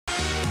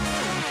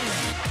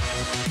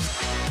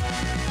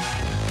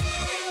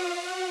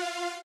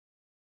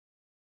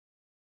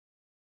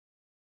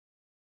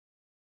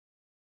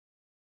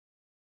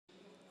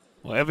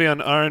Well, Evian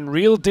are in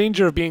real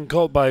danger of being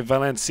caught by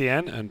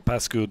Valenciennes, and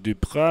Pascal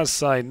Duprat's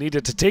side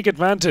needed to take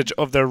advantage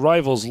of their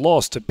rivals'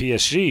 loss to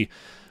PSG.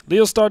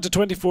 Lille's start to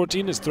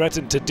 2014 is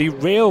threatened to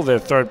derail their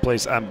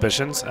third-place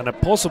ambitions and a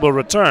possible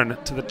return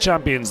to the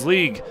Champions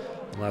League.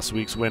 Last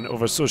week's win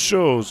over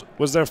Sochaux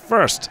was their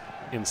first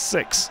in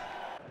 6.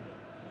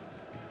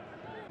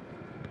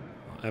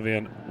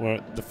 Evian were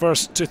the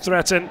first to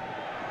threaten.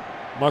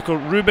 Marco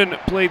Ruben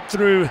played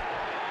through,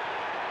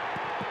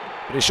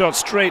 but he shot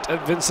straight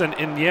at Vincent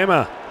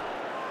ENYEAMA.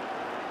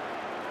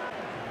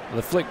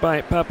 The flick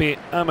by Pape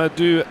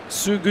Amodou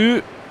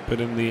SOUGOU put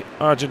in the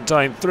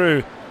Argentine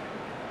through.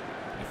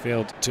 He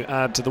failed to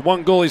add to the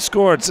one goal he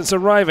scored since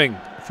arriving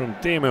from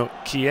Demo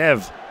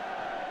Kiev.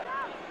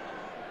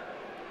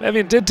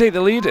 Evian did take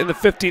the lead in the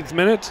 15th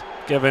minute.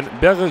 Kévin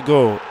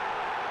BERIGAUD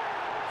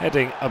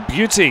heading a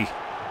beauty.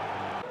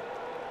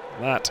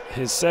 That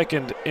his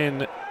second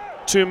in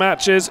 2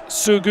 matches.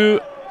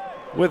 SOUGOU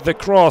with the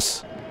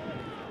cross.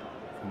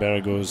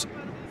 BERIGAUD's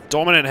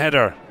dominant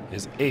header,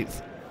 his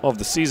 8th of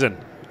the season.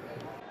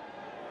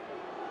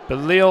 But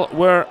Lille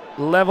were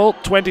level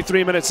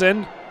 23 minutes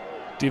in.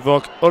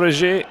 Divock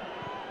ORIGI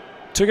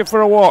took it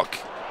for a walk.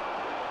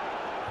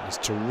 His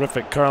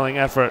terrific curling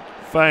effort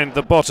found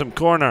the bottom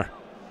corner.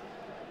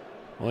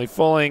 Only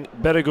following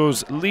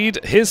BERIGAUD's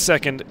lead, his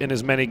second in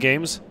as many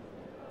games,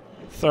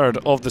 3rd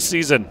of the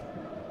season.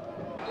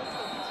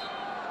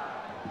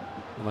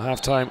 And the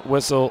half-time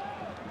whistle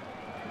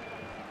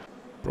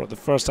brought the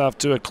first half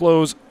to a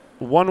close,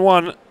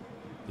 1-1.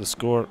 The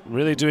score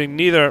really doing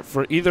neither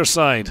for either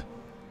side,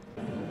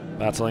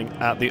 battling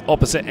at the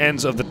opposite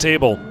ends of the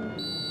table.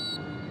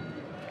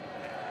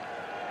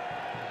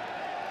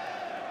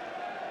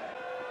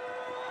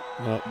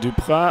 Well,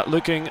 Duprat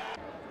looking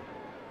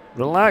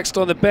relaxed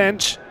on the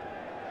bench,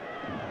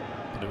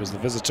 but it was the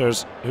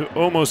visitors who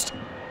almost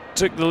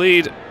took the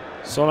lead.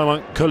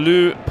 Solomon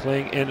Kalou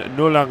playing in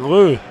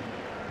Nolangreux.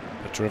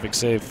 A terrific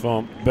save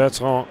from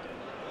Bertrand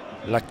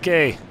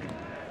LAQUAIT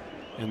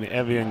in the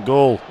Evian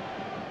goal.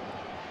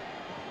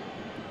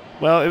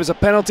 Well, it was a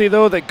penalty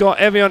though that got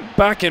Evian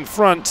back in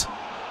front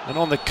and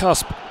on the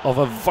cusp of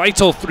a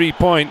vital 3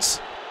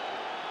 points.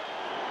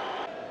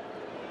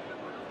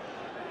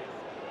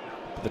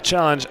 But the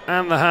challenge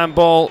and the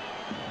handball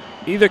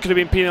either could have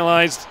been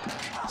penalised.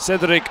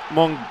 Cédric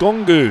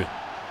MONGONGU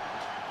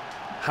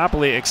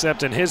happily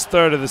accepting his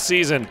 3rd of the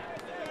season,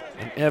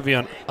 and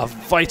Evian a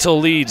vital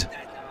lead.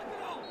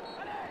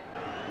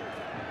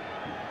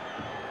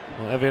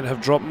 Well, Evian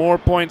have dropped more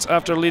points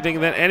after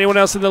leading than anyone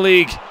else in the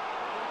league.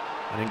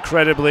 And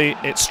incredibly,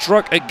 it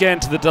struck again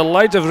to the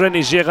delight of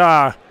René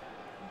Girard.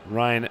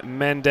 Ryan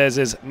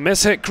Mendes'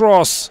 mishit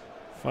cross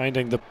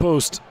finding the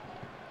post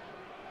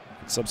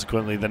and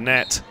subsequently the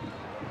net.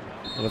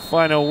 Well, the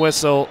final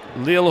whistle,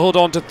 Lille hold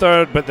on to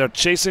 3rd, but their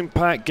chasing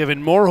pack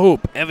giving more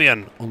hope.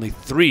 Evian only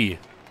 3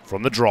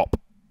 from the drop.